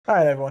All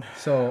right, everyone.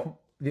 So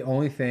the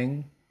only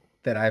thing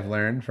that I've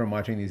learned from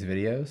watching these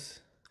videos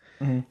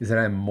is that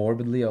I'm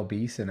morbidly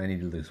obese and I need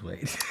to lose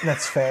weight.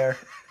 That's fair.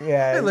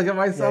 Yeah. I look at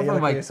myself you and I'm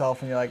look at like,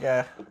 yourself and you're like,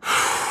 eh.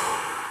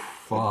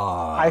 fuck.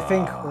 I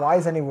think, why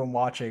is anyone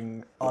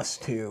watching us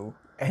two?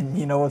 And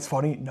you know what's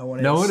funny? No one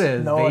is. No one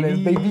is, No one is,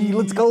 baby.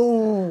 Let's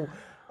go.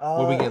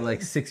 Will we get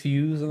like 6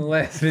 views on the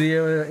last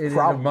video in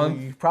a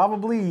month?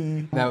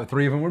 Probably. Now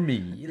 3 of them were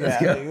me.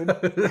 Let's go.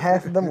 Dude.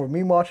 Half of them were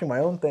me watching my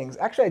own things.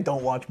 Actually, I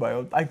don't watch my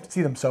own. I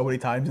see them so many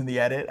times in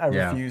the edit. I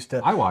refuse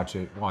to. I watch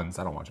it once.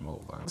 I don't watch them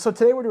all the time. So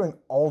today we're doing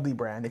Aldi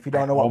brand. If you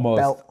don't know what Almost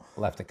belt.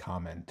 left a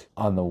comment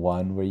on the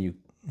one where you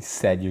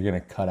said you're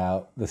gonna cut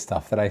out the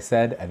stuff that I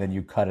said and then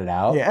you cut it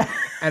out. Yeah.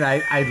 And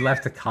I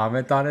left a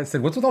comment on it,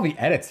 said, "What's with all the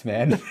edits,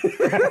 man?"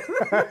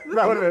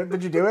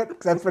 Did you do it? 'Cause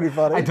that's pretty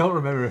funny. I don't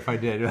remember if I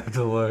did. You have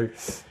to look.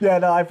 Yeah,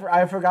 no,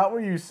 I forgot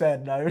what you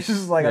said. I was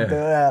just like,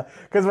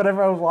 because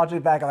whenever I was watching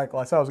it back, I'm like,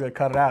 well, I said I was going to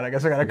cut it out. I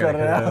guess I got to cut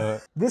it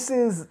out. This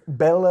is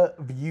Bella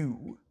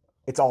View.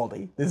 It's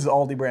Aldi. This is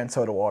Aldi brand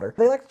soda water.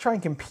 They like to try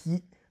and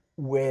compete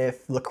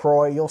with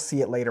LaCroix. You'll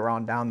see it later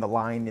on down the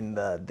line in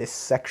this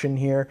section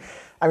here.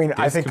 I mean,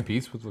 I think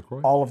competes with LaCroix.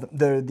 all of them,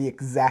 they're the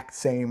exact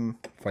same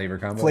flavor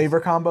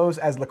combos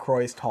as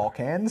LaCroix's tall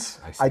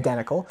cans.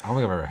 Identical. I don't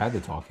think I've ever had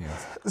the tall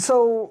cans.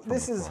 So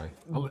this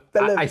LaCroix.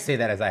 is. I say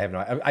that as I have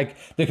no.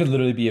 There could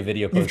literally be a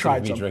video posted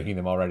of me drinking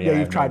them already. Yeah,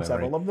 you've tried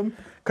several of them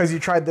because you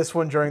tried this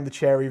one during the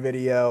cherry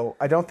video.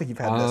 I don't think you've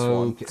had this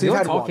one. So the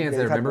only tall cans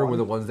I remember were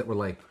the ones that were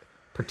like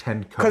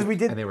pretend Coke,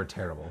 and they were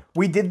terrible.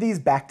 We did these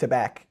back to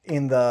back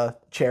in the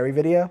cherry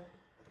video.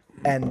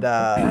 And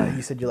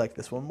you said you like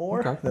this one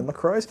more than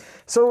LaCroix's.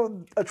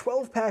 So a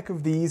 12-pack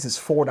of these is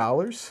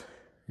 $4.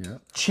 Yeah.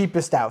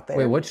 Cheapest out there.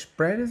 Wait, which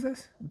brand is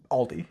this?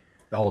 Aldi.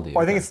 Aldi.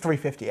 I think it's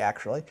 $3.50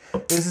 actually.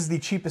 This is the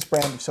cheapest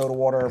brand of soda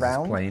water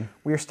around. Plain.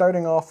 We are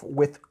starting off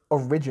with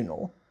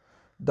original.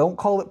 Don't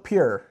call it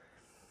pure.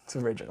 It's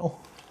original.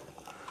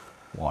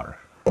 Water.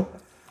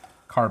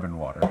 Carbon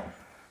water.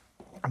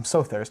 I'm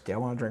so thirsty. I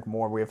want to drink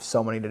more. We have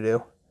so many to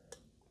do.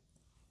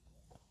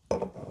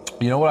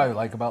 You know what I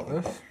like about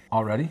this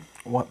already?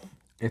 What?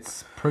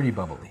 It's pretty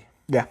bubbly.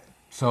 Yeah.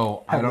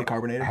 So heavily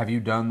carbonated. Have you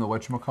done the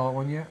whatchamacallit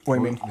one yet? What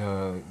do you mean?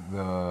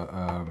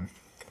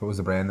 What was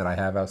the brand that I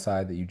have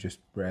outside that you just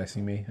were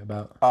asking me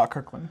about?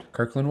 Kirkland.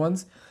 Kirkland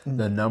ones.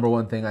 The number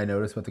one thing I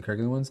noticed about the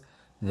Kirkland ones,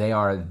 they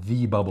are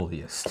the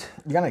bubbliest.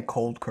 You got any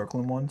cold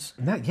Kirkland ones?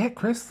 Not yet,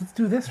 Chris. Let's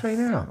do this right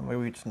now. Maybe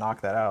we just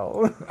knock that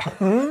out.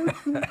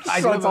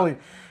 So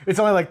it's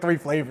only like 3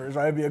 flavors,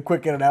 right? It'd be a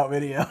quick in and out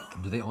video.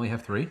 Do they only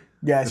have 3?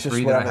 Yeah, it's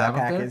just whatever that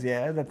pack is.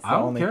 Yeah, that's the I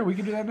don't care. We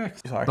can do that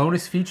next. Sorry.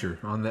 Bonus feature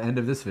on the end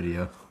of this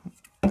video.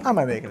 I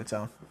might make it its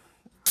own.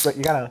 But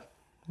you gotta.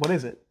 What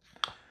is it?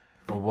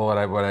 Well,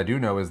 what I do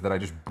know is that I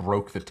just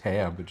broke the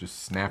tab. It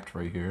just snapped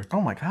right here.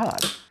 Oh my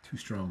god. Too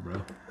strong,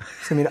 bro.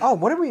 I mean, oh,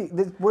 what are we?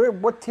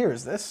 What tier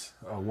is this?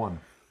 1.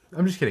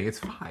 I'm just kidding. It's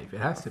 5. It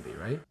has to be,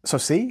 right? So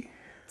C.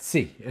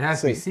 C. It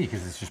has to be C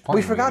because it's just plain.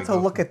 We forgot to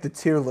look at the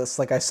tier list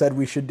like I said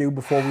we should do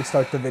before we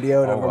start the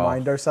video to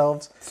remind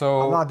ourselves.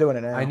 So I'm not doing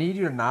it now. I need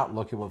you to not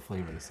look at what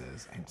flavor this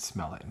is and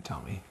smell it and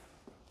tell me.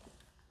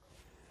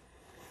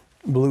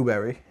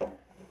 Blueberry.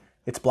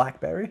 It's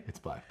blackberry. It's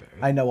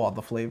blackberry. I know all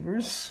the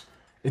flavors.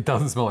 It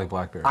doesn't smell like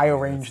blackberry. I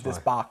arranged this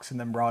box and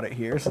then brought it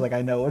here, so like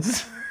I know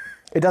it's.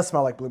 It does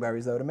smell like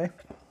blueberries though to me.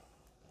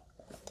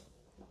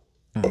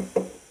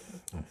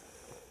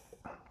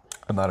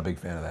 I'm not a big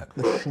fan of that.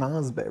 The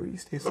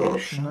schnozberries taste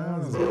like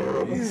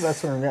schnozberries.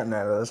 That's what I'm getting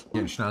out of this.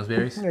 Getting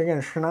schnozberries? You're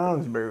getting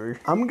schnozberries.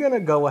 I'm gonna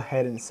go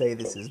ahead and say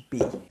this is B.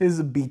 This is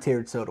a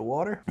B-tiered soda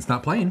water. It's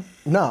not plain.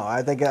 No,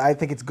 I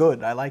think it's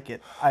good. I like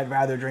it. I'd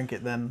rather drink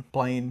it than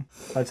plain.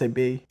 I'd say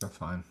B. That's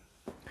fine.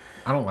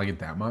 I don't like it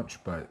that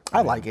much, but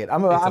I like it.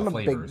 I'm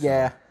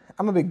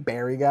a big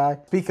berry guy.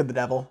 Speak of the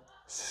devil,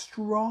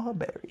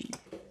 strawberry.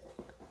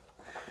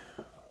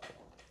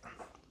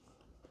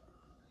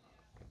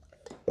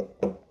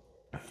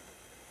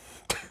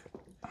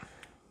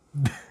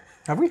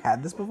 Have we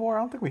had this before? I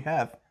don't think we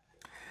have.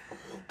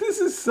 This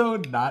is so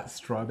not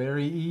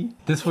strawberry-y.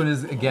 This one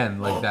is,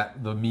 again,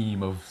 like the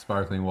meme of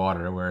sparkling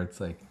water where it's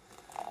like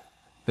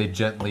they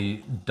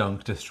gently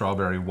dunked a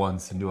strawberry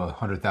once into a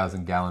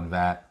 100,000 gallon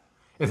vat.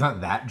 It's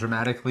not that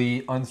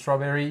dramatically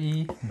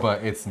unstrawberry-y,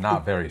 but it's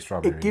not very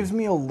strawberry-y. It gives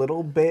me a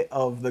little bit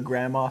of the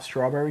grandma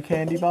strawberry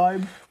candy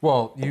vibe.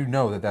 Well, you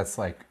know that's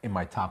like in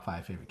my top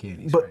 5 favorite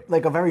candies, but right?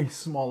 like a very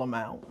small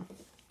amount.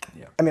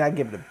 Yeah. I mean, I'd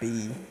give it a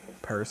B,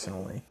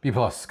 personally. B+,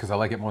 because I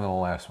like it more than the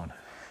last one.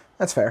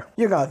 That's fair.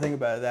 You gotta think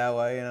about it that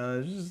way, you know.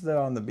 It's just they're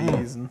on the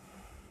B's. And...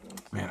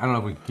 Man, I don't know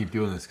if we can keep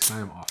doing this because I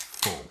am off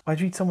full. Why'd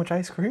you eat so much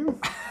ice cream?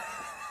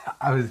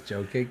 I was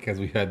joking because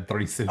we had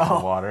 3 sips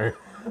of water.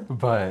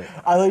 But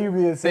I thought you were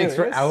being serious. Thanks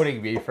for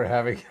outing me for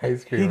having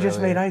ice cream. He just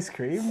made ice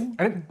cream.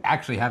 I didn't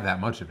actually have that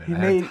much of it. He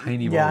had a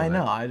tiny bowl. Yeah, I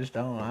know. I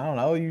don't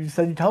know. You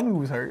said you told me it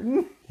was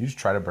hurting. You just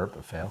try to burp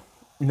but fail.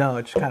 No,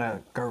 it just kind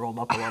of gurgled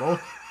up a little.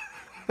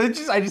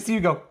 I just see you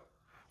go.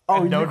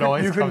 Oh, no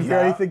noise. You couldn't hear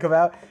anything come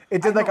out.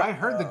 It did like I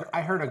heard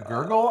a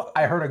gurgle.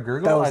 I heard a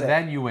gurgle, and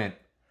then you went.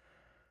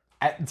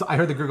 So I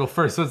heard the gurgle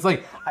first. So it's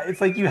like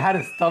you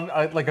had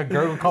like a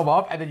gurgle come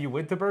up, and then you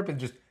went to burp, and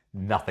just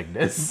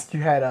nothingness.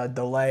 You had a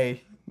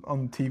delay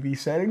on TV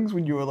settings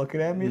when you were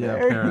looking at me Yeah,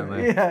 there.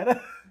 apparently. Yeah.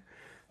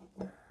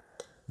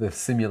 The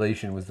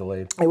simulation was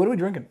delayed. Hey, what are we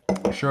drinking?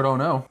 Sure don't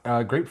know.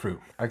 Grapefruit.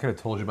 I could have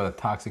told you about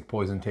the toxic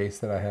poison taste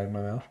that I had in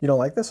my mouth. You don't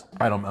like this?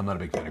 I'm not a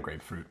big fan of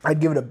grapefruit.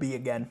 I'd give it a B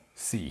again.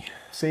 C.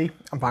 C?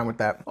 I'm fine with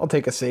that. I'll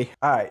take a C.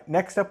 All right,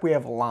 next up we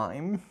have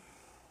lime.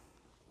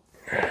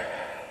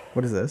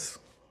 What is this?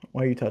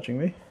 Why are you touching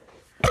me?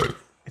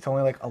 It's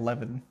only like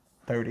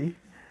 11:30.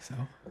 So?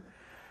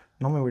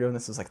 Normally we're doing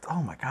this is like,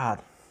 oh my God.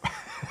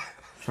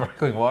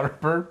 Sparkling water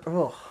burp?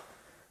 Ugh.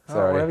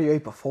 Sorry. Whatever you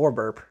ate before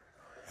burp.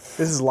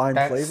 This is lime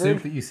That flavored.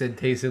 soup that you said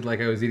tasted like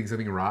I was eating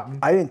something rotten?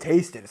 I didn't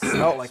taste it. It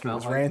smelled like it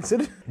was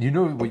rancid. You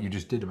know what you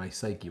just did to my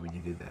psyche when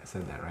you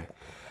said that, right?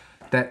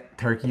 That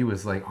turkey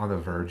was like on the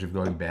verge of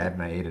going bad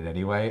and I ate it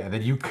anyway. And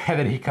then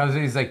he comes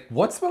in, he's like,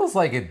 what smells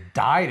like it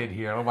died in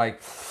here? And I'm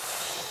like,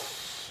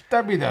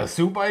 that'd be the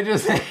soup I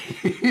just ate.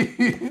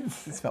 It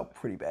smelled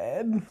pretty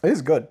bad. It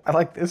is good. I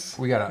like this.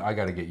 I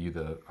gotta get you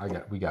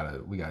we gotta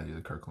do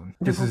the Kirkland.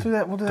 This we'll is do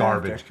that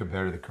garbage after.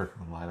 compared to the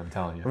Kirkland line, I'm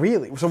telling you.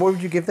 Really? So what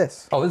would you give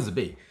this? Oh, this is a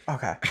B.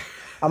 Okay.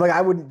 I'm like,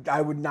 I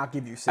would not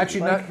give you C.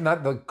 Actually, like,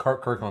 not the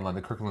Kirkland line,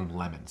 the Kirkland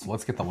lemon. So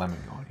let's get the lemon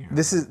going here.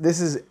 This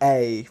is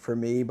A for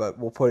me, but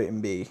we'll put it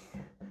in B.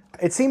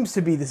 It seems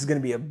to be this is going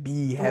to be a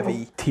B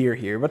heavy tier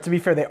here, but to be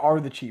fair, they are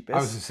the cheapest.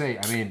 I was to say,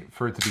 I mean,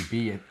 for it to be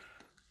B,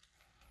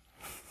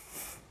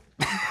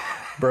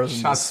 Bros in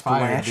the shots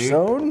fired, splash dude.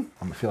 zone.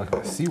 I'm gonna feel like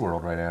I'm at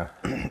SeaWorld right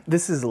now.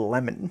 This is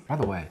lemon. By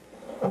the way,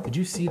 did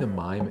you see the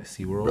mime at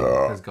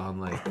SeaWorld has gone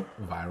like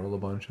viral a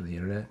bunch on the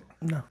internet?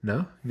 No. No?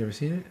 You never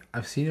seen it?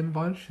 I've seen him a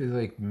bunch. There's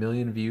like 1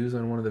 million views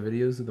on one of the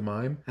videos of the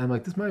mime. And I'm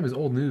like, this mime is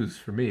old news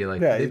for me.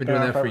 Like, Yeah, they've been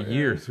doing that for forever,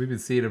 years. We've been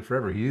seeing him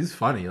forever. He's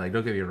funny. Like,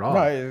 don't get me wrong.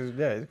 No, he's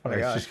a funny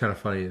Like, guy. it's just kind of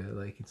funny that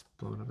like it's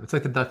blown up. It's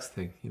like the ducks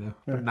thing, you know?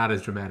 But not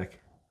as dramatic.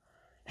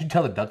 You should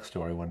tell the duck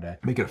story one day.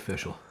 Make it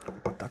official.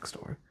 What duck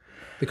story?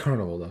 The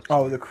carnival ducks.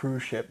 Oh, the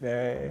cruise ship.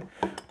 Yeah.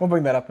 We'll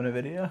bring that up in a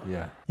video.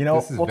 Yeah. You know,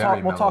 This is we'll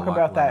very talk mellow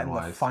about that in the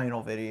lemon-wise.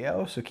 final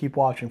video. So keep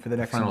watching for the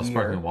next Final year.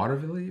 sparkling water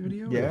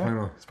video? Yeah, The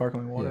final...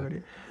 sparkling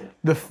water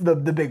Yeah. video.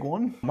 The big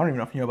one. I don't even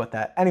know if you know about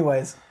that.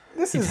 Anyways,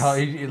 this is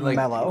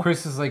mellow.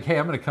 Chris is like, hey,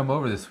 I'm gonna come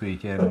over this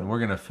weekend and we're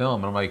gonna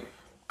film. And I'm like,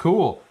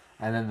 cool.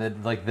 And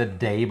then the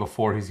day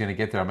before he's gonna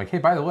get there, I'm like, hey,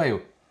 by the way,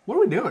 what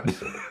are we doing?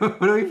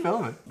 What are we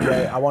filming?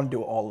 Yeah, I want to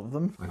do all of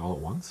them. Like all at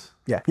once?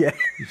 Yeah. Yeah.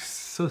 You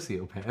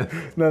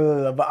sociopath.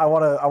 No. But I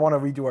want to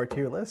redo our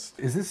tier list.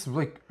 Is this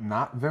like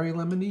not very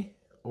lemony,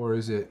 or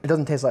is it? It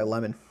doesn't taste like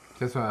lemon.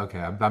 That's why. Okay,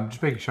 I'm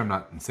just making sure I'm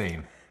not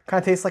insane.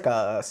 Kind of tastes like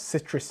a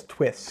citrus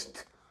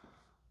twist.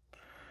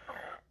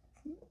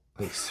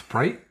 Like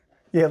Sprite.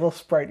 Yeah, a little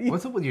Spritey.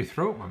 What's up with your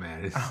throat, my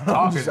man? It's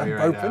talking to me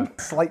right now.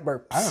 Slight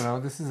burps. I don't know.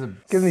 This is a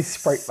Gives me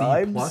Sprite C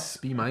vibes. plus,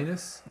 B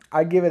minus.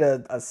 I give it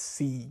a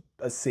C.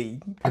 A C.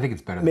 I think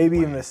it's better. Maybe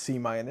than even a C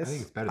minus. I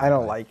think it's better I than don't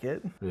plain. like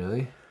it.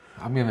 Really?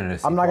 I'm giving it a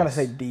C. I'm not gonna plus.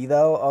 say D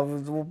though.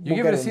 We'll You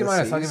give get it a C into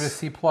minus. I'll give it a Cs.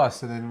 C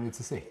plus, and then it's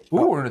a C.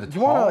 Ooh, we're into the You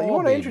tall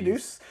wanna babies.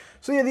 introduce?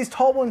 So yeah, these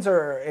tall ones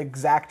are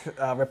exact Hey,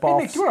 ripoffs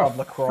Nick, you wanna of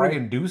LaCroix.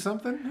 friggin' do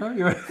something?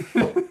 Huh?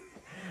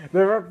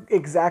 They're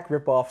exact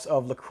ripoffs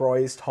of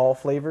LaCroix's tall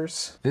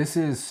flavors. This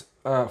is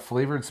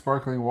flavored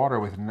sparkling water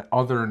with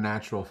other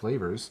natural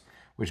flavors,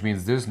 which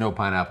means there's no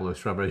pineapple or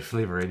strawberry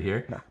flavor in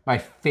here. No. My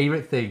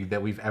favorite thing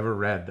that we've ever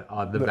read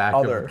on the back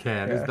of the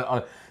can is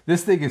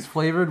this thing is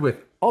flavored with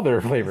other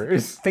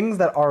flavors. Things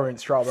that aren't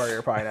strawberry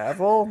or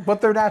pineapple,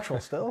 but they're natural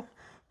still.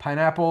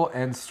 Pineapple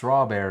and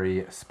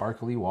strawberry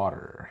sparkly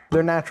water.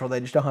 They're natural. They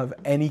just don't have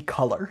any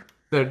color.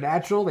 They're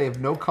natural, they have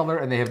no color,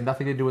 and they have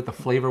nothing to do with the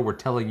flavor we're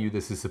telling you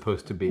this is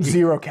supposed to be.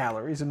 0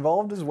 calories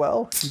involved as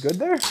well. You good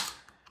there?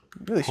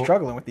 I'm really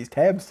struggling with these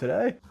tabs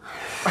today.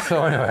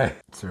 So anyway,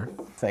 sir,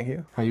 Thank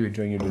you. how are you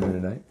enjoying your dinner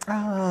tonight?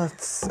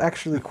 It's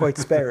actually quite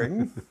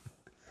sparing.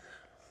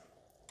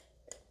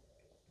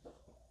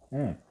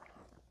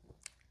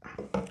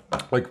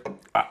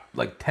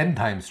 Like 10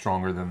 times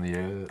stronger than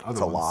the other ones.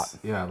 a lot.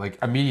 Yeah, like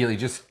immediately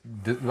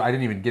I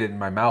didn't even get it in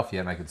my mouth yet,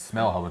 and I could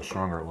smell how much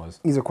stronger it was.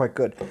 These are quite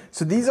good.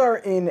 So these are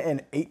in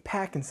an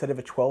 8-pack instead of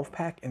a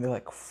 12-pack, and they're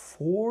like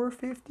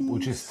 $4.50.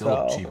 Which is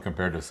still cheap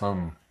compared to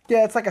some.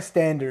 Yeah, it's like a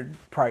standard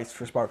price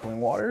for sparkling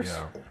waters.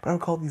 Yeah. But I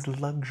would call these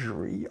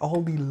luxury.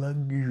 Aldi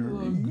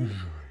luxury.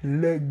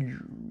 Luxury.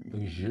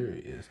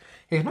 Luxurious.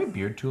 Hey, is my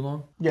beard too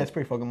long? Yeah, it's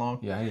pretty fucking long.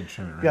 Yeah, I need to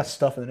trim it, right? You got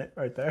stuff in it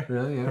right there.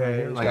 Really? Yeah.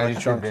 it's Like got, I just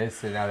did chunks.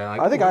 this, and now they're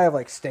like, I think "Ooh, I have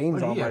like stains what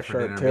do on you my have for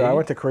shirt dinner, too. babe?" I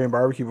went to Korean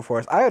barbecue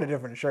before. I had a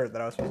different shirt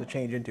that I was supposed to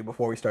change into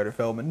before we started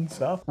filming and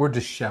stuff. We're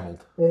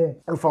disheveled.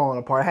 We're falling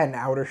apart. I had an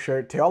outer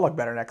shirt too. I'll look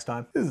better next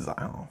time. This is, I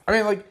don't know. I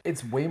mean, like,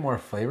 it's way more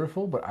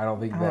flavorful, but I don't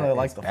think I that don't really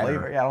like it's the better.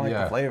 flavor. Yeah, I don't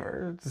like the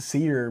flavor. It's a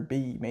C or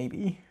B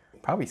maybe.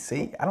 Probably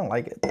C. I don't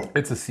like it.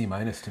 It's a C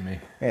minus to me.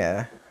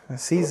 Yeah.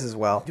 C's as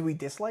well. Do we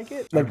dislike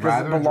it? Like, does it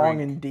rather belong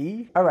drink- in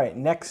D? All right,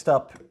 next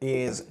up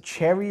is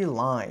cherry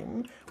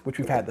lime, which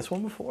we've had this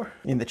one before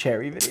in the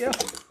cherry video.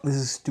 This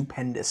is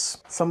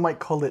stupendous. Some might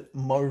call it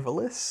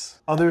marvelous.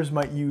 Others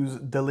might use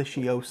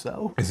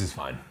delicioso. This is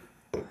fine.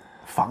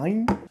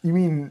 Fine? You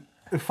mean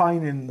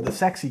fine in the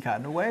sexy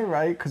kind of way,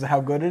 right? Because of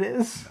how good it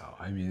is? No,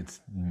 I mean, it's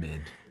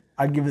mid.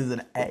 I'd give it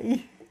an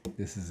A.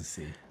 This is a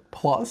C.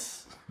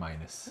 Plus?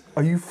 Minus.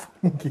 Are you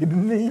fucking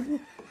kidding me?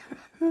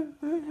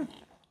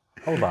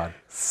 Hold on.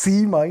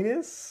 C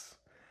minus?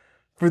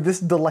 For this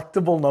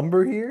delectable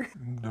number here?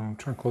 I'm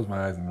trying to close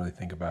my eyes and really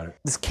think about it.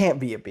 This can't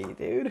be a B,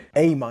 dude.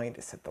 A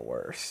minus at the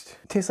worst.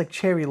 It tastes like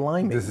cherry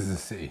lime. This is a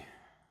C.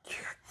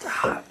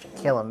 God,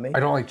 you're killing me. I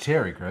don't like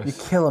cherry, Chris.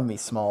 You're killing me,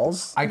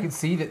 Smalls. I can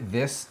see that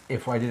this,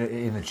 if I did it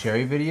in the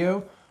cherry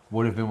video,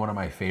 would have been one of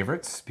my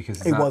favorites because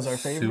it's It not was our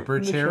favorite super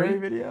in the cherry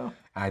video.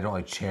 I don't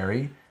like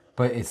cherry,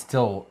 but it's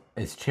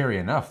cherry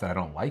enough that I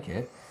don't like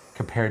it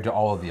compared to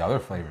all of the other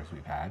flavors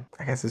we've had.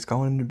 I guess it's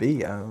going into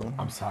B.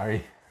 I'm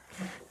sorry.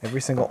 Every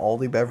single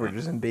Aldi beverage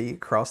is in B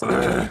across the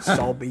board. It's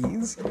all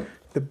B's.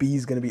 The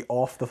B's gonna be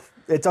off the.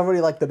 It's already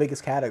like the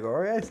biggest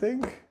category, I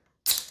think.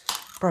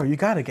 Bro, you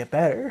gotta get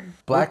better.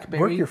 Blackberry.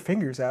 Work your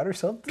fingers out or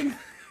something.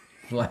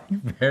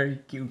 Blackberry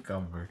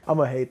cucumber. I'm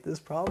gonna hate this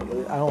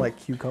probably. I don't like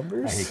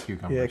cucumbers. I hate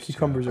cucumbers. Yeah,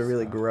 cucumbers are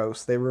really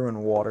gross. They ruin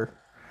water.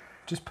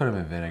 Just put them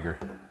in vinegar.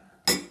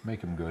 Make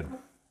them good.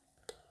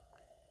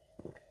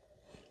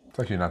 It's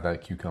actually not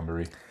that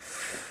cucumbery.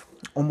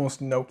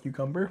 Almost no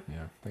cucumber.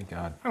 Yeah, thank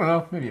God. I don't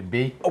know, maybe a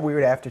B. A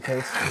weird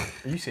aftertaste.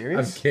 Are you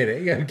serious?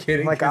 I'm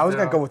kidding. Like, I was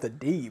gonna go with a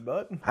D,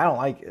 but I don't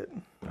like it.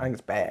 I think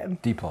it's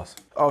bad. D plus.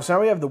 Oh, so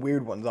now we have the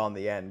weird ones on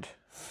the end.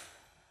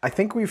 I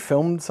think we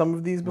filmed some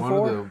of these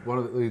before. One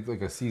of the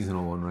like a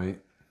seasonal one, right?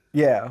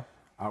 Yeah.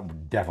 I'm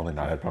definitely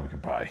not had pumpkin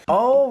pie.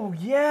 Oh,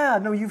 yeah.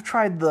 No, you've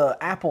tried the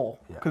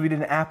apple. Because we did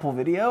an apple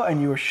video and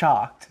you were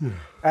shocked. And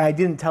I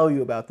didn't tell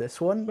you about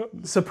this one.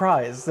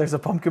 Surprise. There's a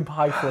pumpkin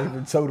pie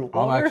flavored soda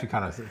water. I'm actually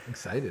kind of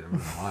excited. I'm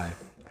not gonna lie.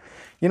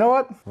 You know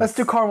what? Let's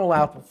do caramel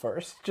apple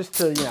first. Just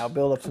to, you know,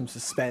 build up some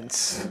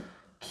suspense.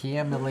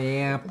 Caramel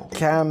apple.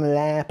 Caramel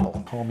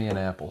apple. Call me an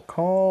apple.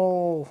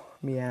 Call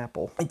me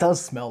apple. It does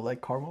smell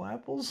like caramel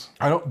apples.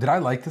 Did I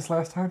like this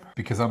last time?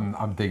 Because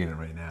I'm digging it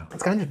right now.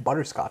 It's kind of just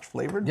butterscotch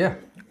flavored. Yeah.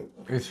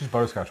 It's just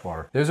butterscotch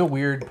water. There's a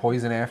weird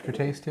poison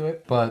aftertaste to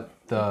it, but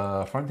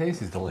the front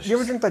taste is delicious. You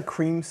ever drink like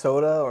cream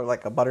soda or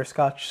like a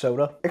butterscotch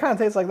soda? It kind of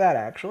tastes like that,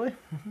 actually.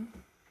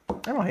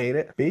 I don't hate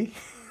it. B?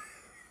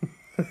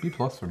 B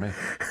plus for me.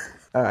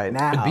 All right,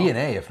 now. It'd be an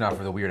A if not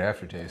for the weird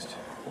aftertaste.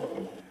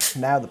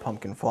 Now the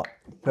pumpkin fly.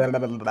 Now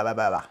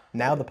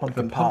the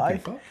pumpkin pie.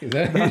 Fuck? Is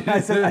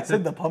that I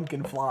said the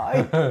pumpkin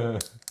fly.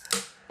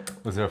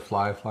 Was there a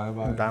fly flying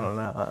by? I don't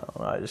know.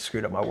 I just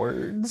screwed up my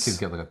words. Kids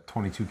get like a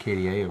 22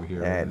 KDA over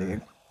here. Yeah,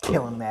 dude.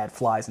 Killing mad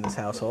flies in this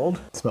household.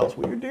 It smells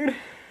weird, dude.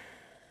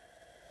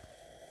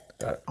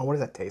 Oh, what does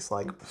that taste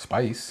like?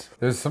 Spice.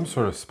 There's some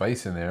sort of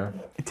spice in there.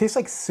 It tastes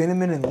like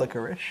cinnamon and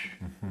licorice.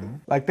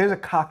 Like there's a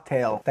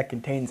cocktail that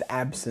contains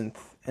absinthe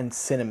and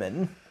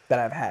cinnamon that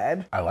I've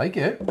had. I like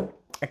it.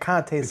 It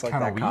kind of tastes like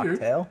that weird,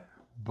 cocktail.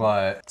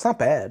 But It's not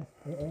bad.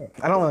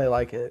 I don't really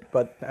like it,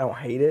 but I don't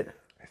hate it.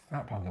 it's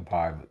not pumpkin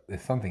pie, but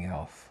it's something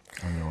else.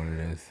 I don't know what it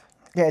is.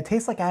 Yeah, it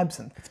tastes like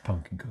absinthe, It's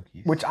pumpkin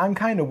cookies. which I'm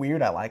kind of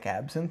weird. I like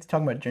absinthe.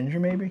 Talking about ginger,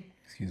 maybe?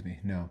 Excuse me.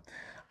 No.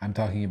 I'm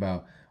talking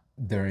about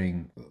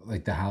during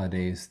like the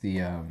holidays, the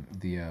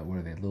what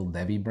are they? Little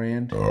Debbie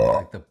brand?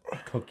 Like the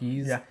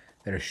cookies that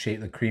are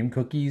shaped like cream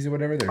cookies or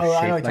whatever. They're Oh, I know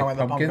shaped you're like talking about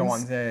the pumpkins. pumpkin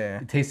ones.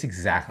 Yeah. It tastes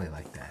exactly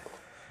like that.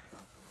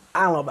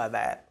 I don't know about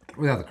that.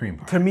 Without the cream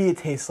part. To me, it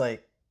tastes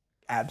like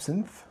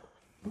absinthe.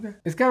 Okay.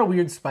 It's got a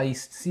weird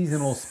spiced,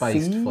 seasonal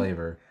spiced C?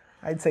 flavor.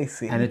 I'd say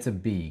C. And it's a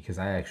B because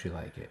I actually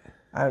like it.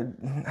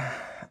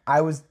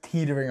 I was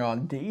teetering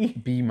on D.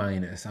 B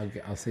minus.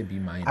 I'll say B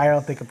minus. I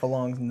don't think it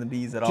belongs in the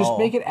B's at all. Just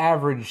make it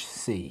average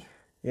C.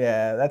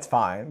 Yeah, that's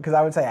fine. Because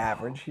I would say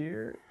average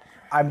here.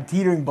 I'm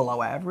teetering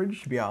below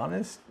average, to be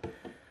honest.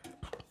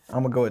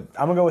 I'm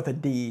gonna go with a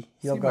D.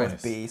 You'll go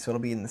with B, so it'll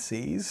be in the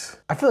C's.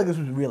 I feel like this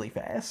was really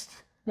fast.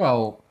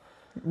 Well,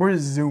 We're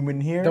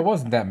zooming here. there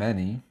wasn't that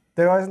many.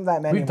 There wasn't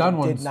that many. We've done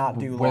we did ones not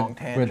do where long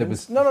tangents. there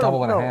was no,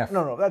 double and a half.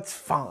 No, that's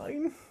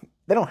fine.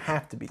 They don't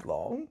have to be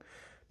long.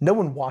 No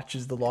one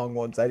watches the long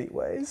ones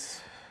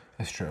anyways.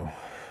 That's true.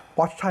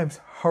 Watch time's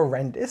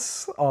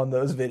horrendous on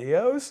those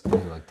videos.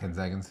 Was it like 10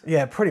 seconds?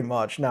 Yeah, pretty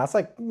much. No, it's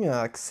like, you know,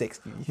 like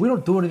 60. We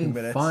don't do anything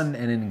minutes. fun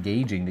and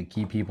engaging to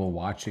keep people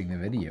watching the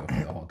video for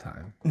the whole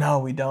time. No,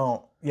 we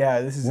don't. Yeah,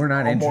 this is We're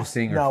not almost,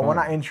 interesting or No, we're fun.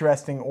 not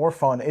interesting or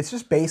fun. It's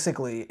just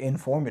basically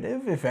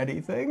informative, if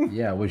anything.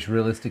 Yeah, which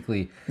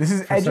realistically... This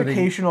is for something-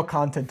 educational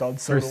content on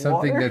soda For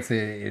something water. that's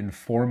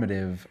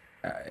informative,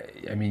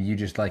 I mean, you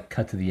just like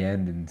cut to the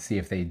end and see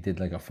if they did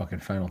like a fucking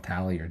final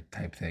tally or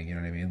type thing. You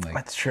know what I mean? Like,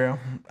 That's true.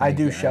 I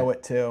do show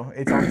it too.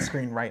 It's on the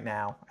screen right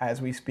now as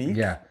we speak.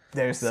 yeah.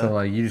 There's the. So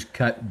you just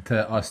cut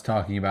to us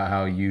talking about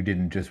how you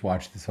didn't just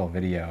watch this whole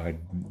video, and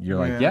you're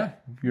like, yeah,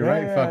 you're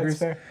right, yeah, fuckers.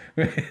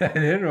 that's I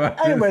didn't watch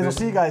this Anyways, we'll video.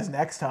 see you guys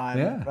next time.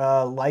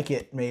 Yeah. Like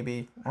it,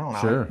 maybe. I don't know.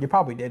 Sure. You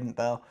probably didn't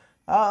though.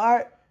 All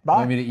right. Bye.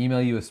 Want me to email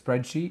you a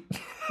spreadsheet?